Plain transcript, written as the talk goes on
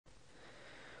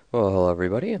Well, hello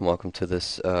everybody, and welcome to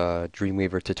this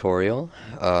DreamWeaver tutorial.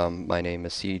 My name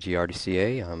is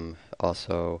CGRDCA. I'm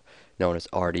also known as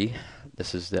Arty.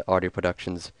 This is the Arty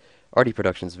Productions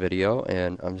video,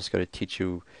 and I'm just going to teach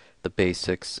you the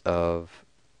basics of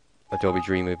Adobe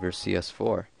DreamWeaver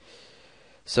CS4.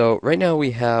 So right now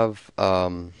we have,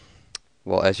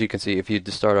 well, as you can see, if you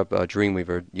just start up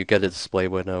DreamWeaver, you get a display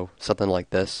window, something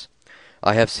like this.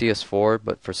 I have CS4,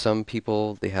 but for some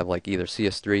people they have like either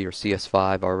CS3 or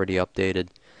CS5 already updated,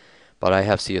 but I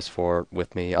have CS4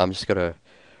 with me. I'm just gonna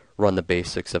run the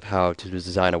basics of how to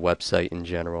design a website in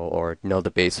general, or know the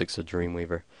basics of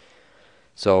Dreamweaver.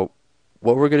 So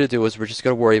what we're gonna do is we're just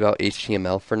gonna worry about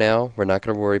HTML for now. We're not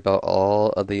gonna worry about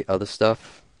all of the other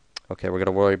stuff. Okay, we're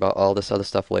gonna worry about all this other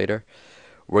stuff later.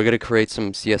 We're gonna create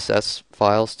some CSS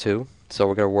files too, so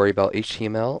we're gonna worry about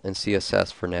HTML and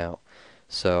CSS for now.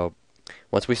 So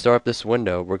once we start up this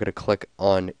window, we're going to click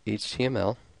on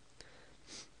HTML.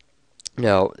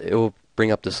 Now, it will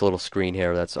bring up this little screen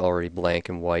here that's already blank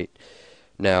and white.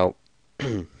 Now,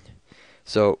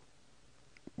 so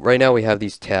right now we have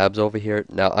these tabs over here.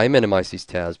 Now, I minimize these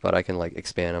tabs, but I can like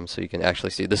expand them so you can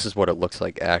actually see this is what it looks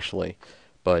like actually.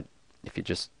 But if you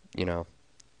just,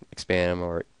 expand them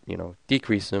or,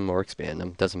 decrease them or expand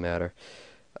them, doesn't matter.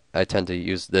 I tend to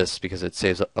use this because it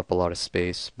saves up a lot of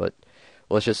space, but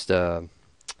let's just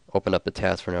open up the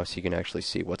tabs for now so you can actually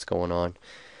see what's going on.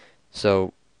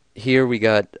 So here we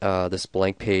got this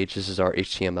blank page. This is our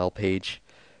HTML page.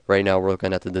 Right now we're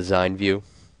looking at the design view.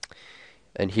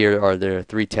 And here are the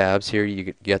three tabs here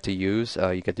you get to use.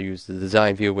 You get to use the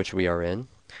design view, which we are in.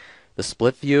 The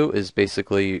split view is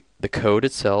basically the code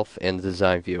itself and the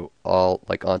design view all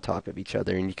like on top of each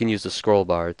other. And you can use the scroll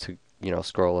bar to,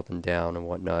 scroll up and down and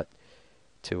whatnot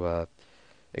to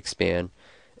expand.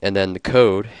 And then the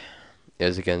code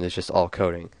is, again, it's just all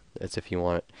coding. It's if you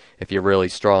want, if you're really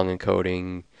strong in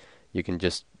coding, you can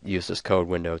just use this code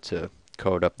window to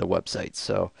code up the website.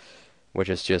 So, which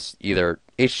is just either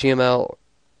HTML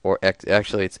or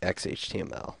actually it's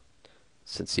XHTML.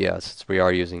 Since we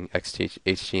are using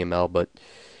XHTML, but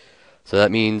so that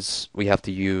means we have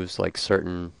to use like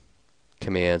certain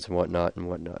commands and whatnot.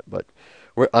 But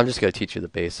I'm just going to teach you the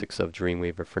basics of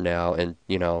Dreamweaver for now, and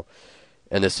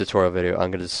in this tutorial video, I'm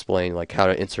going to explain like how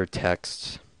to insert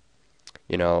text,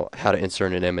 how to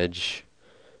insert an image.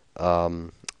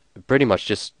 Pretty much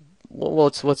just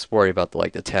let's worry about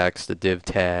the text, the div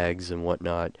tags and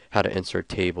whatnot, how to insert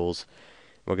tables.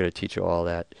 We're going to teach you all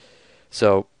that.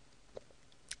 So,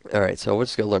 all right, so we're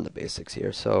just going to learn the basics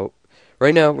here. So,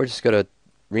 right now we're just going to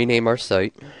rename our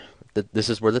site. This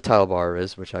is where the title bar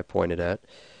is, which I pointed at.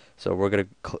 So we're going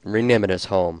to rename it as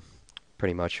home.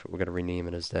 Pretty much, we're going to rename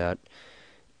it as that.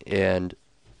 And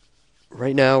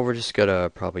right now we're just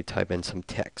gonna probably type in some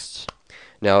text.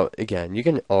 Now again, you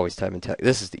can always type in text.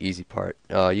 This is the easy part.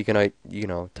 You can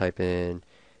type in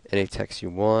any text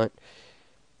you want,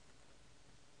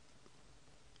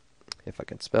 if I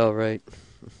can spell right.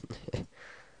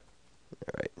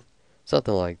 Alright,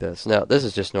 something like this. Now this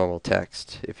is just normal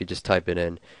text if you just type it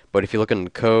in, but if you look in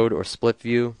the code or split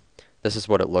view, this is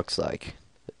what it looks like.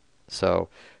 So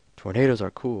tornadoes are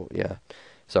cool, yeah.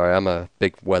 Sorry, I'm a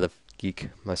big weather geek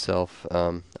myself.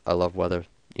 I love weather,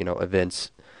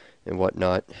 events and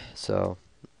whatnot. So,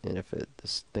 and if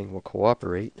this thing will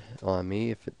cooperate on me,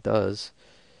 if it does,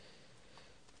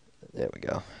 there we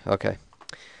go. Okay.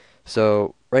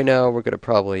 So right now we're gonna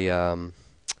probably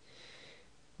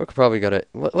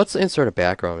let's insert a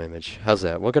background image. How's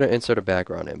that? We're gonna insert a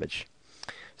background image.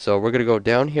 So we're gonna go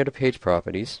down here to Page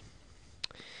Properties,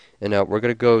 and now we're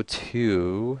gonna go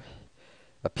to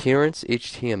Appearance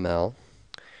HTML.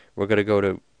 We're going to go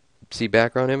to see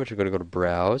background image. We're going to go to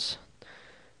Browse,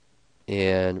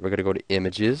 and we're going to go to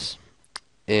Images.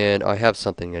 And I have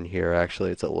something in here actually.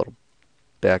 It's a little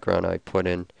background I put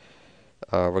in.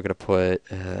 We're going to put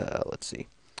let's see.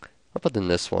 I'll put in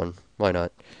this one. Why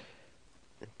not?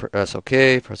 Press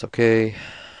OK. Press OK,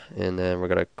 and then we're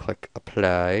going to click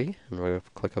Apply, and we're going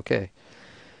to click OK.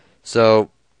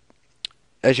 So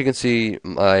as you can see,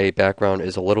 my background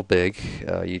is a little big.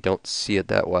 You don't see it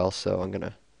that well, so I'm going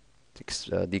to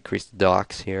decrease the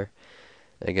docks here.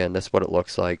 Again, that's what it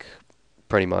looks like,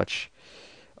 pretty much.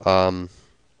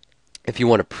 If you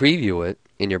want to preview it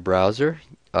in your browser,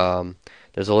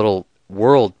 there's a little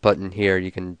world button here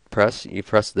you can press. You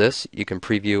press this, you can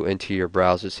preview into your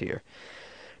browsers here.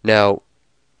 Now,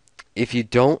 if you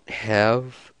don't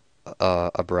have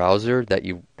a browser that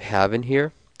you have in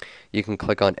here, you can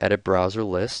click on Edit Browser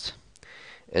List,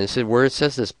 and where it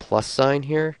says this plus sign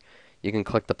here, you can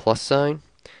click the plus sign,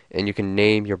 and you can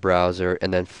name your browser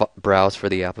and then browse for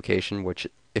the application, which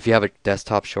if you have a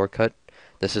desktop shortcut,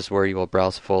 This is where you will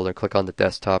browse the folder, click on the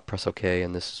desktop, press OK,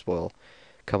 and this will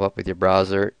come up with your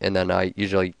browser. And then I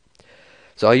use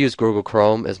Google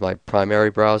Chrome as my primary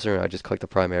browser, and I just click the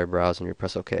primary browser and you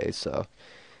press OK. So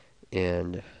if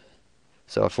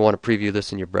you want to preview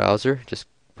this in your browser, just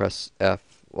press F.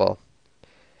 Well,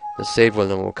 the save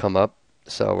window will come up.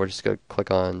 So we're just going to click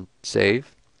on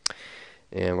save,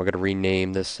 and we're going to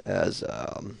rename this as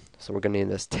so we're going to name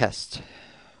this test.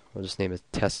 We'll just name it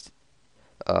test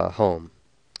home.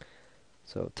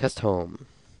 So test home,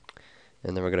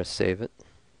 and then we're going to save it,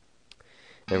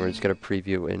 and we're just going to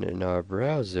preview in our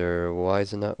browser. Why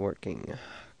is it not working?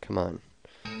 Come on.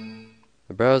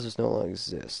 The browsers no longer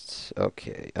exist.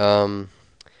 Okay. Oh,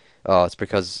 it's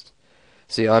because,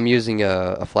 see, I'm using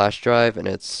a flash drive, and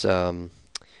it's on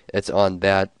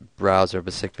that browser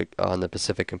on the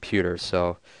Pacific computer.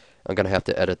 So I'm gonna have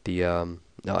to edit the oh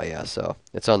yeah. So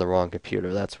it's on the wrong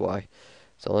computer. That's why.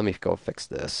 So let me go fix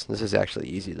this. This is actually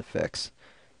easy to fix.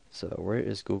 So where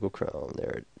is Google Chrome?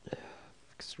 There.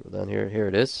 Scroll down here. Here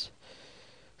it is.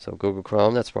 So Google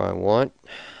Chrome. That's where I want.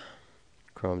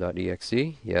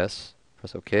 Chrome.exe. Yes.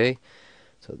 Press OK.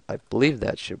 So I believe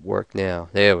that should work now.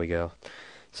 There we go.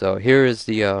 So here is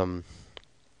the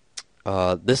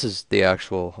this is the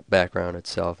actual background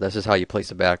itself. This is how you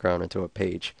place a background into a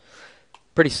page.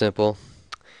 Pretty simple.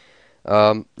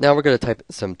 Now we're going to type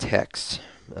in some text.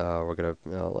 We're going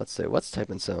to let's type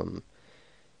in some,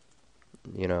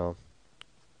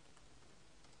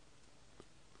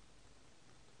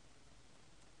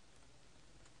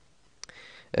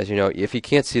 as you know, if you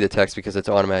can't see the text because it's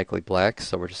automatically black,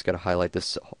 so we're just going to highlight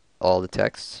this, all the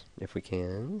text, if we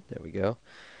can. There we go.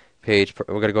 We're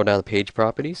going to go down to page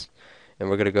properties, and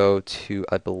we're going to go to,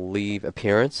 I believe,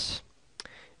 appearance,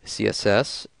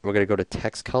 CSS. We're going to go to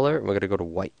text color, and we're going to go to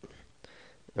white.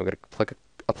 And we're going to click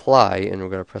apply, and we're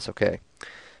going to press OK.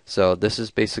 So this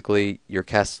is basically your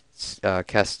cascading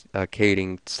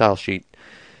style sheet.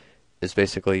 Is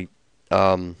basically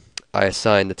I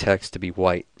assign the text to be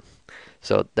white.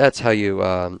 So that's how you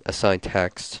assign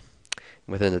text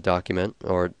within the document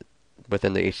or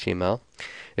within the HTML.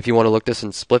 If you want to look this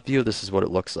in split view, this is what it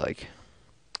looks like.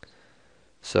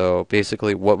 So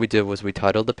basically what we did was we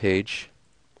titled the page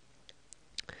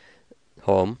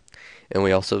home, and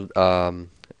we also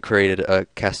created a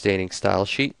cascading style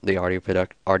sheet, the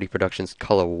Arty Productions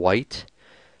color white.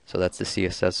 So that's the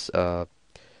CSS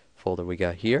folder we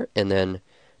got here. And then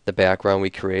the background we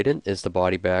created is the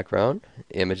body background,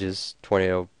 images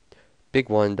tornado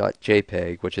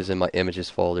big1.jpg, which is in my images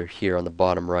folder here on the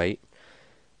bottom right,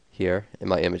 here in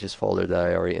my images folder that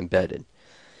I already embedded.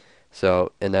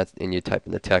 So, and you type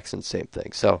in the text and same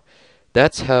thing. So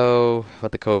that's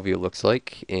what the code view looks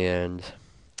like, and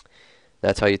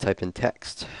that's how you type in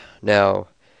text. Now,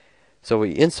 so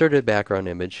we inserted a background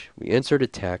image, we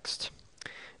inserted text.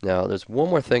 Now, there's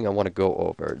one more thing I want to go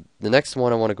over. The next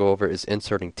one I want to go over is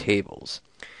inserting tables.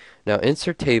 Now,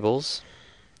 insert tables,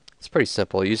 it's pretty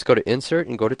simple. You just go to insert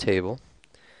and go to table.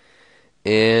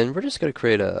 And we're just going to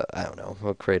create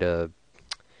we'll create a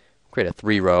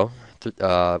 3-row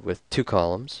with 2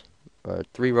 columns.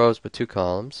 3 rows with 2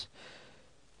 columns.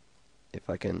 If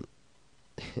I can,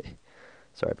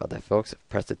 sorry about that, folks.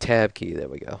 Press the tab key. There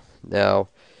we go. Now,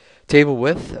 table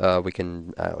width, we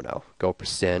can, go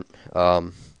percent.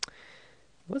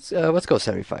 Let's go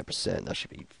 75%. That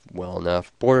should be well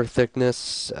enough. Border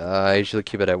thickness, I usually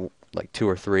keep it at like 2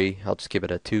 or 3. I'll just keep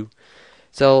it at 2.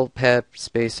 Cell pad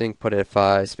spacing, put it at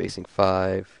 5. Spacing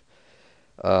 5.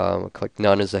 Click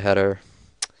none as a header,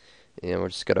 and we're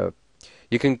just gonna.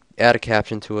 You can add a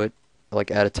caption to it, like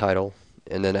add a title,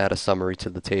 and then add a summary to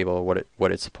the table,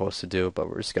 what it's supposed to do. But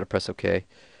we're just gonna press OK.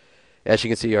 As you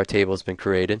can see, our table has been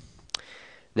created.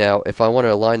 Now, if I want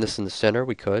to align this in the center,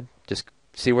 we could just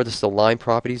see where this align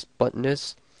properties button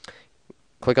is.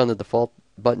 Click on the default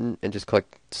button and just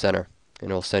click center, and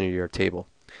it'll center your table.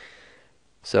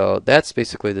 So that's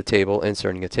basically the table,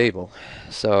 inserting a table.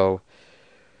 So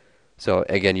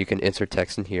again, you can insert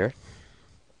text in here.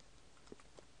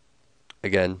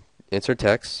 Again, insert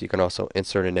text. You can also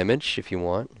insert an image if you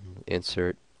want.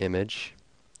 Insert image,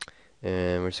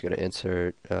 and we're just going to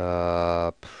insert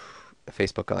a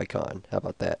Facebook icon. How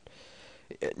about that?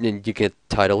 And you can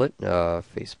title it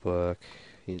Facebook.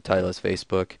 You title it as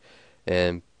Facebook,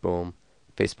 and boom,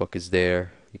 Facebook is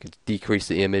there. You can decrease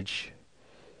the image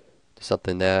to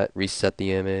something that, reset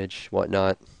the image,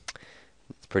 whatnot.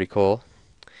 It's pretty cool.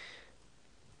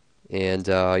 And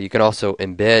you can also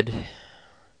embed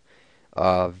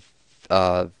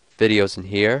videos in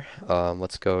here.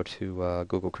 Let's go to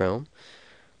Google Chrome.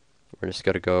 We're just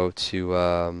going to go to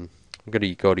I'm going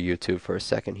to go to YouTube for a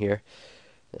second here.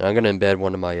 And I'm going to embed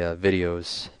one of my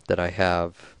videos that I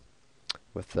have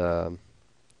with, so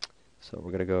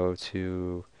we're going to go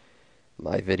to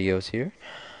my videos here,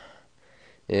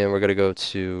 and we're going to go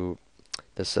to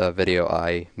this video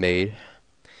I made.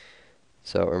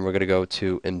 So, and we're going to go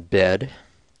to embed,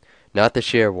 not the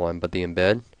share one, but the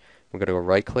embed. We're going to go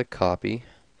right click copy,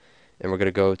 and we're going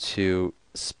to go to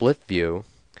split view,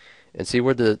 and see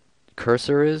where the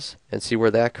cursor is, and see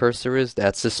where that cursor is.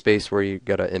 That's the space where you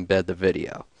got to embed the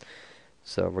video.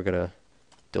 So we're going to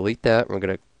delete that, and we're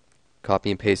going to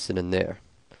copy and paste it in there.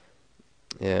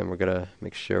 And we're going to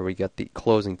make sure we get the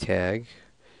closing tag,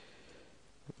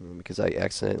 because I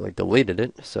accidentally deleted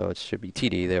it, so it should be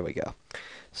TD. There we go.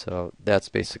 So that's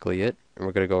basically it. And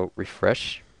we're going to go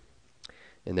refresh,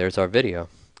 and there's our video.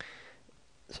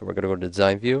 So we're going to go to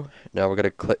design view. Now we're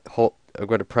going to we're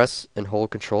going to press and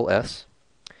hold Control S,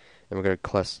 and we're going to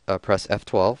press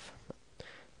F12.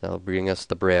 That'll bring us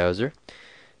the browser,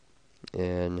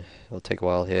 and it'll take a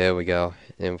while. Here we go.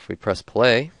 And if we press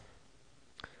play,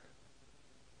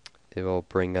 it will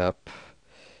bring up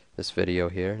this video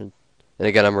here. And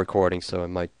again, I'm recording, so it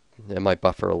might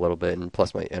buffer a little bit, and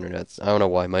plus my internet's, I don't know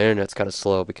why, my internet's kind of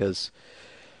slow because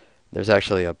there's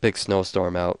actually a big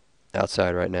snowstorm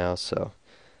outside right now. So,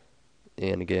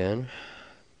 and again,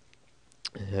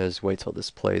 just wait till this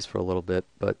plays for a little bit.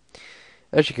 But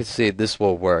as you can see, this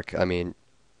will work. I mean,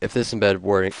 if this embed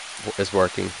is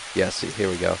working, yeah, see, here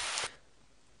we go.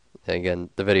 And again,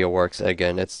 the video works.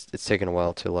 Again, it's taking a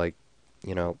while to, like,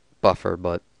 you know, buffer,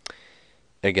 but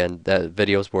again, that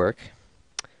videos work.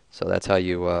 So that's how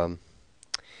you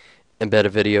embed a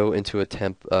video into a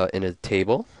in a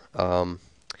table.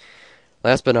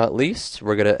 Last but not least,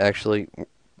 we're gonna actually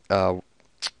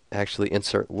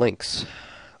insert links.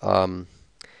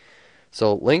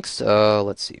 So links.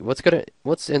 Let's see.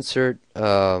 Let's insert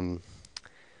a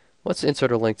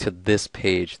link to this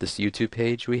page, this YouTube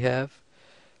page we have.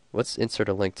 Let's insert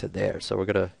a link to there. So we're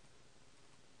gonna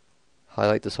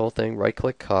highlight this whole thing, right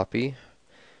click copy.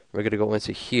 We're gonna go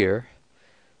into here.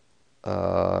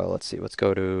 Let's see, let's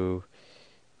go to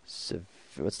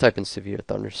let's type in severe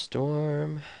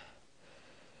thunderstorm.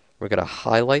 We're gonna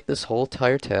highlight this whole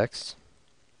entire text,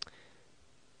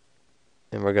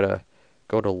 and we're gonna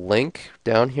go to link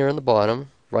down here on the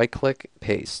bottom, right click,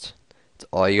 paste. That's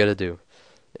all you gotta do,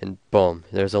 and boom,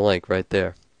 there's a link right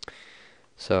there.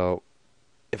 So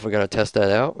if we're gonna test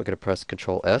that out, we're gonna press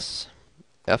Control S,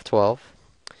 F12,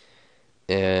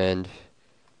 and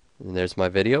there's my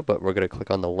video, but we're going to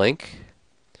click on the link,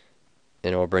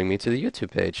 and it will bring me to the YouTube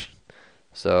page.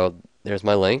 So there's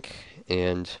my link,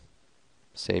 and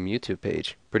same YouTube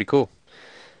page. Pretty cool.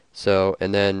 So,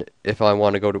 and then if I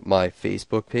want to go to my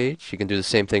Facebook page, you can do the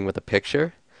same thing with a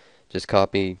picture. Just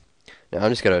copy. Now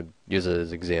I'm just going to use it as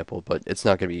an example, but it's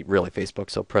not going to be really Facebook.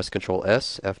 So press Control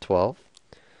S, F12,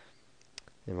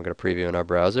 and we're going to preview in our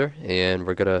browser, and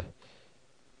we're going to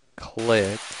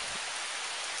click.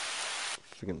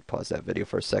 We can pause that video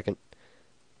for a second.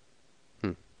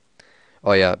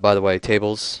 Oh yeah, by the way,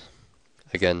 tables,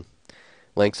 again,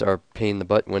 links are a pain in the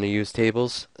butt when you use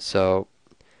tables. So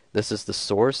this is the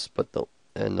source, but the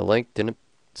link didn't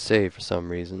save for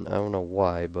some reason. I don't know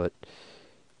why, but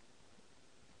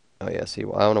oh yeah, see,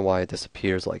 I don't know why it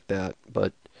disappears like that,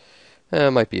 but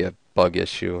it might be a bug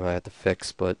issue I have to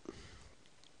fix. But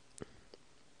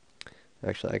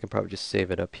actually, I can probably just save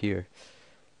it up here.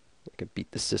 I can beat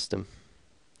the system.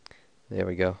 There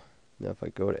we go. Now if I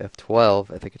go to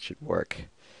F12, I think it should work.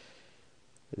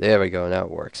 There we go, now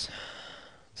it works.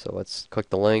 So let's click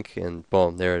the link, and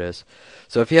boom, there it is.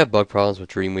 So if you have bug problems with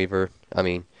DreamWeaver, I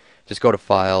mean, just go to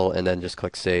File, and then just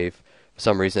click Save. For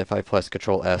some reason, if I press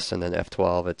Control S and then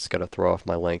F12, it's going to throw off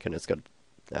my link, and it's going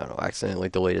to, I don't know, accidentally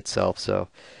delete itself. So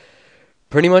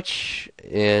pretty much,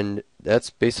 and that's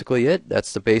basically it.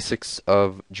 That's the basics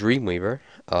of DreamWeaver.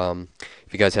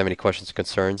 If you guys have any questions or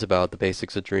concerns about the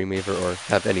basics of DreamWeaver, or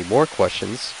have any more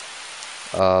questions,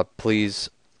 please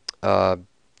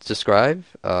subscribe,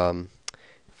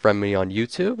 friend me on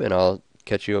YouTube, and I'll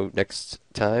catch you next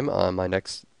time on my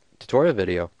next tutorial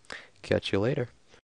video. Catch you later.